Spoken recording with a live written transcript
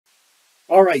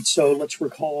All right, so let's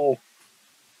recall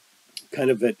kind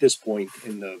of at this point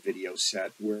in the video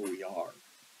set where we are.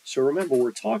 So remember,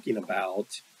 we're talking about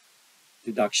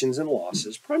deductions and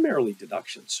losses, primarily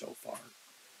deductions so far.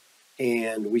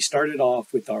 And we started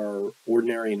off with our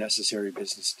ordinary and necessary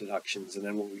business deductions, and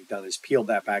then what we've done is peeled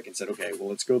that back and said, okay, well,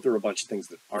 let's go through a bunch of things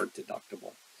that aren't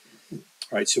deductible. All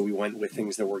right, so we went with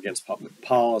things that were against public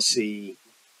policy,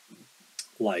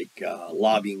 like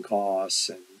lobbying costs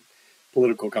and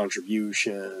political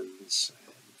contributions,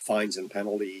 and fines and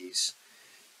penalties.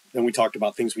 Then we talked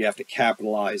about things we have to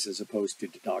capitalize as opposed to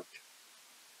deduct.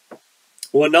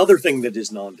 Well, another thing that is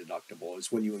non-deductible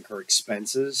is when you incur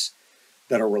expenses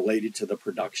that are related to the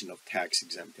production of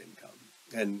tax-exempt income.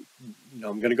 And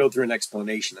I'm going to go through an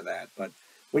explanation of that, but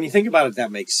when you think about it, that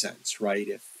makes sense, right?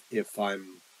 If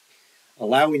I'm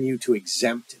allowing you to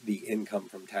exempt the income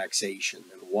from taxation,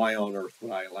 then why on earth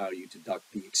would I allow you to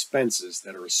deduct the expenses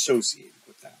that are associated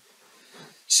with that?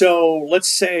 So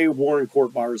let's say Warren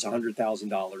Court borrows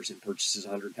 $100,000 and purchases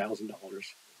 $100,000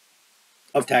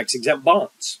 of tax-exempt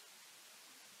bonds.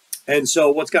 And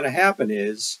so what's going to happen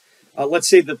is, let's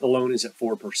say that the loan is at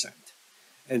 4%.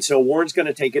 And so Warren's going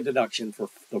to take a deduction for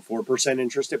the 4%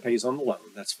 interest it pays on the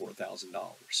loan. That's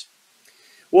 $4,000.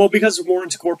 Well, because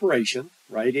Warren's a corporation,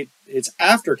 right, its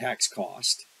after-tax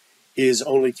cost is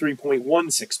only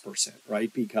 3.16%,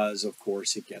 right, because, of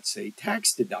course, it gets a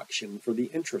tax deduction for the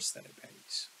interest that it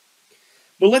pays.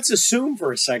 But let's assume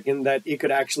for a second that it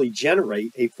could actually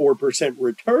generate a 4%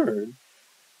 return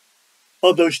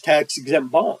of those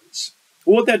tax-exempt bonds.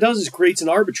 Well, what that does is creates an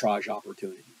arbitrage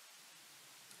opportunity,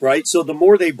 right? So the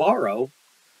more they borrow,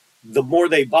 the more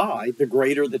they buy, the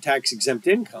greater the tax-exempt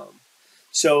income.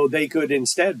 So they could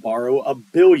instead borrow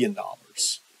 $1 billion,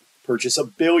 purchase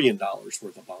 $1 billion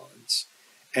worth of bonds,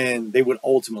 and they would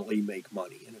ultimately make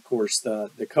money. And of course, the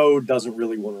code doesn't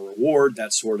really want to reward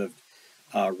that sort of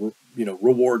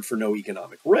reward for no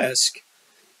economic risk.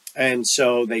 And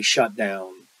so they shut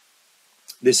down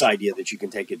this idea that you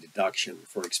can take a deduction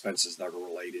for expenses that are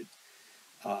related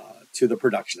to the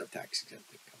production of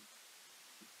tax-exempt income.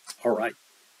 All right.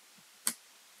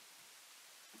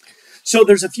 So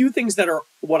there's a few things that are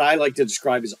what I like to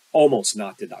describe as almost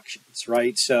not deductions,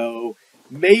 right? So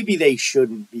maybe they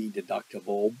shouldn't be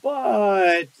deductible,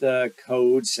 but the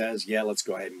code says, yeah, let's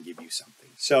go ahead and give you something.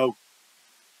 So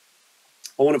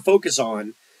I want to focus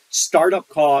on startup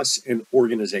costs and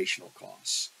organizational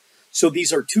costs. So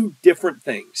these are two different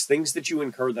things. Things that you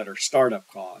incur that are startup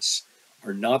costs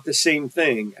are not the same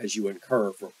thing as you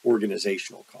incur for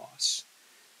organizational costs,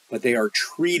 but they are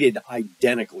treated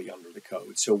identically under the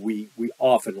code. So we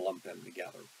often lump them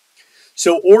together.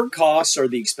 So org costs are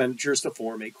the expenditures to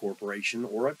form a corporation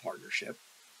or a partnership.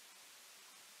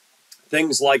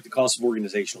 Things like the cost of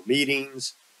organizational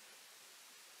meetings,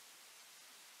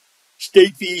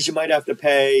 state fees you might have to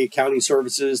pay, accounting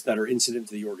services that are incident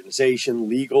to the organization,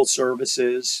 legal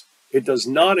services. It does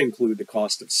not include the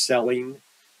cost of selling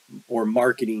or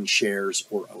marketing shares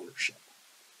or ownership.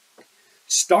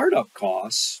 Startup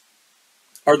costs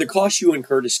are the costs you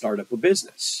incur to start up a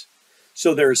business.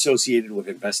 So they're associated with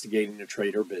investigating a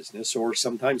trade or business, or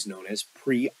sometimes known as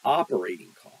pre-operating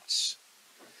costs.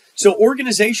 So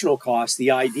organizational costs, the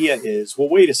idea is, well,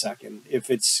 wait a second, if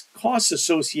it's costs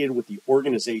associated with the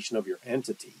organization of your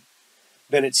entity,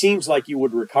 then it seems like you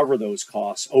would recover those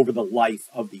costs over the life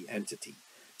of the entity.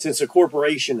 Since a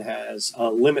corporation has a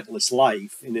limitless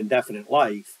life, an indefinite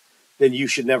life, then you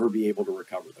should never be able to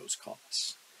recover those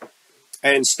costs.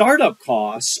 And startup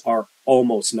costs are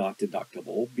almost not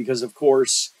deductible because, of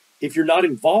course, if you're not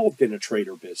involved in a trade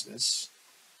or business,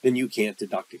 then you can't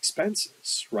deduct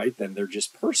expenses, right? Then they're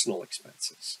just personal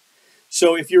expenses.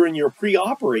 So if you're in your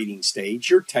pre-operating stage,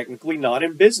 you're technically not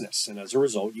in business, and as a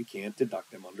result, you can't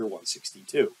deduct them under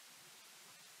 162.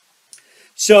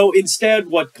 So instead,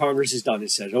 what Congress has done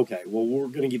is said, okay, well, we're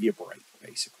going to give you a break,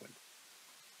 basically.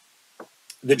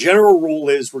 The general rule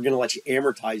is we're going to let you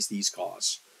amortize these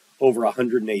costs over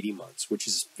 180 months, which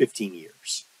is 15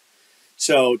 years.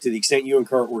 So to the extent you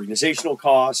incur organizational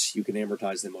costs, you can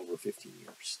amortize them over 15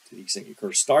 years. To the extent you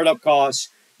incur startup costs,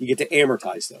 you get to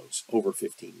amortize those over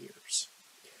 15 years.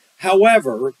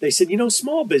 However, they said,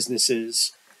 small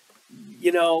businesses,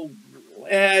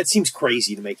 it seems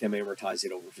crazy to make them amortize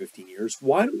it over 15 years.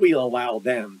 Why don't we allow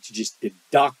them to just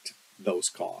deduct those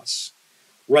costs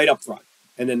right up front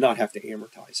and then not have to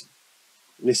amortize them?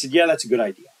 And they said, yeah, that's a good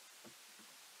idea.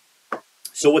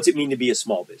 So what's it mean to be a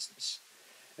small business?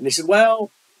 And they said, well,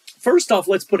 first off,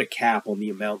 let's put a cap on the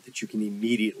amount that you can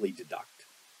immediately deduct.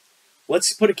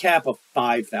 Let's put a cap of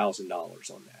 $5,000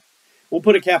 on that. We'll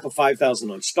put a cap of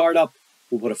 $5,000 on startup.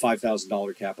 We'll put a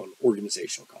 $5,000 cap on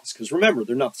organizational costs. Because remember,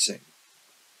 they're not the same.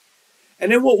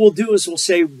 And then what we'll do is we'll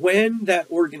say when that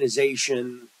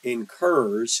organization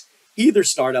incurs either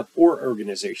startup or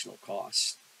organizational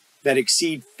costs that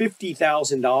exceed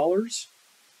 $50,000,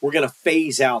 we're going to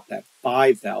phase out that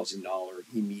 $5,000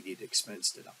 immediate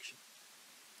expense deduction.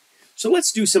 So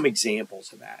let's do some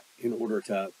examples of that in order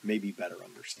to maybe better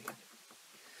understand it.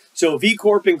 So V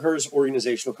Corp incurs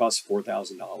organizational costs of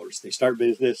 $4,000. They start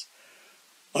business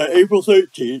on April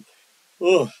 13th.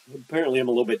 Oh, apparently I'm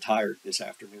a little bit tired this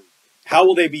afternoon. How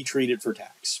will they be treated for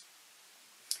tax?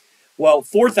 Well,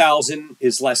 $4,000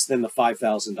 is less than the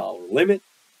 $5,000 limit,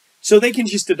 so they can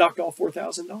just deduct all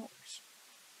 $4,000.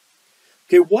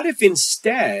 Okay, what if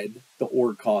instead the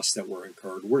org costs that were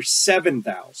incurred were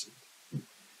 $7,000?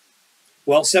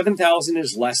 Well, $7,000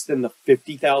 is less than the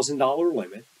 $50,000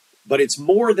 limit, but it's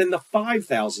more than the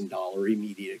 $5,000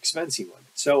 immediate expensing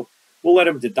limit. So we'll let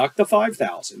them deduct the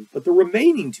 $5,000, but the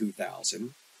remaining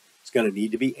 $2,000 is going to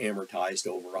need to be amortized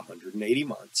over 180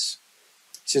 months.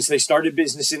 Since they started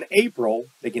business in April,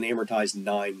 they can amortize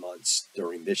 9 months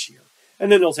during this year.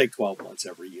 And then they'll take 12 months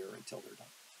every year until they're done.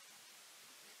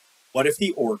 What if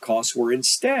the org costs were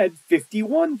instead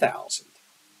 $51,000?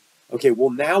 Okay, well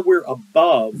now we're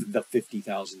above the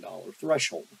 $50,000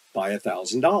 threshold by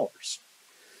 $1,000.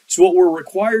 So what we're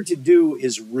required to do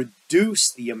is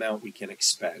reduce the amount we can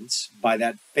expense by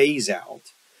that phase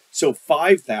out. So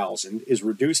 $5,000 is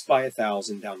reduced by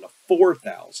 $1,000 down to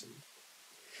 $4,000.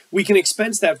 We can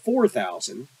expense that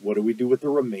 $4,000. What do we do with the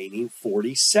remaining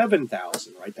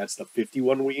 $47,000, right? That's the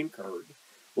 $51,000 we incurred,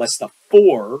 less the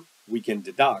 $4,000 we can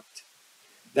deduct.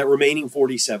 That remaining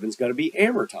 $47,000 is going to be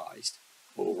amortized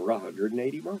over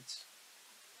 180 months.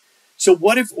 So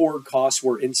what if org costs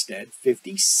were instead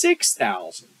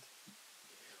 $56,000?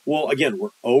 Well, again, we're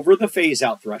over the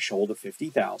phase-out threshold of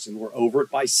 $50,000. We're over it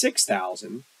by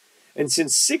 $6,000. And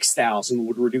since $6,000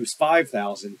 would reduce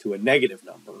 $5,000 to a negative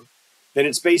number, then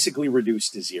it's basically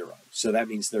reduced to zero. So that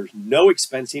means there's no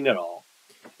expensing at all,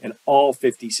 and all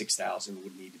 $56,000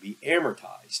 would need to be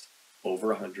amortized over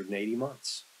 180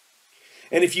 months.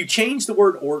 And if you change the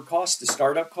word org cost to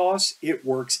startup costs, it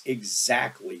works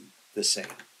exactly the same.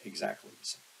 Exactly the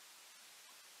same.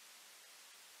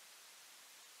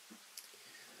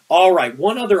 All right,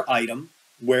 one other item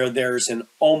where there's an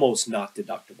almost not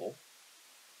deductible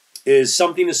is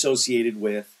something associated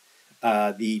with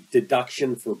the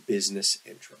deduction for business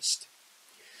interest.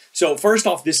 So first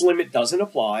off, this limit doesn't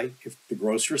apply if the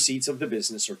gross receipts of the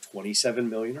business are $27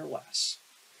 million or less.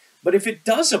 But if it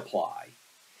does apply,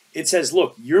 it says,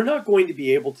 look, you're not going to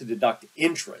be able to deduct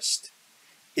interest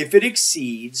if it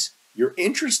exceeds your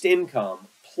interest income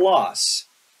plus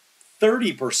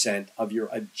 30% of your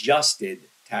adjusted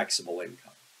taxable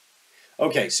income.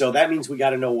 Okay, so that means we got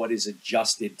to know what is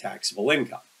adjusted taxable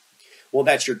income. Well,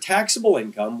 that's your taxable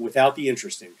income without the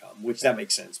interest income, which that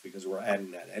makes sense because we're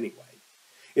adding that anyway.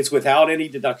 It's without any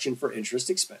deduction for interest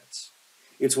expense.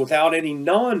 It's without any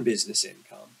non-business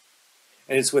income.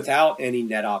 And it's without any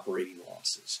net operating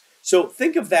losses. So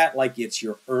think of that like it's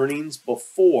your earnings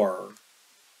before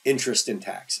interest and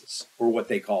taxes, or what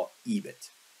they call EBIT.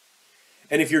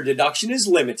 And if your deduction is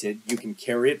limited, you can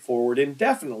carry it forward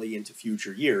indefinitely into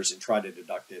future years and try to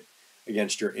deduct it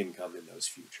against your income in those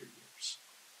future years.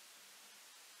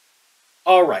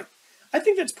 All right, I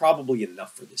think that's probably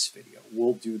enough for this video.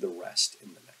 We'll do the rest in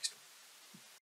the next.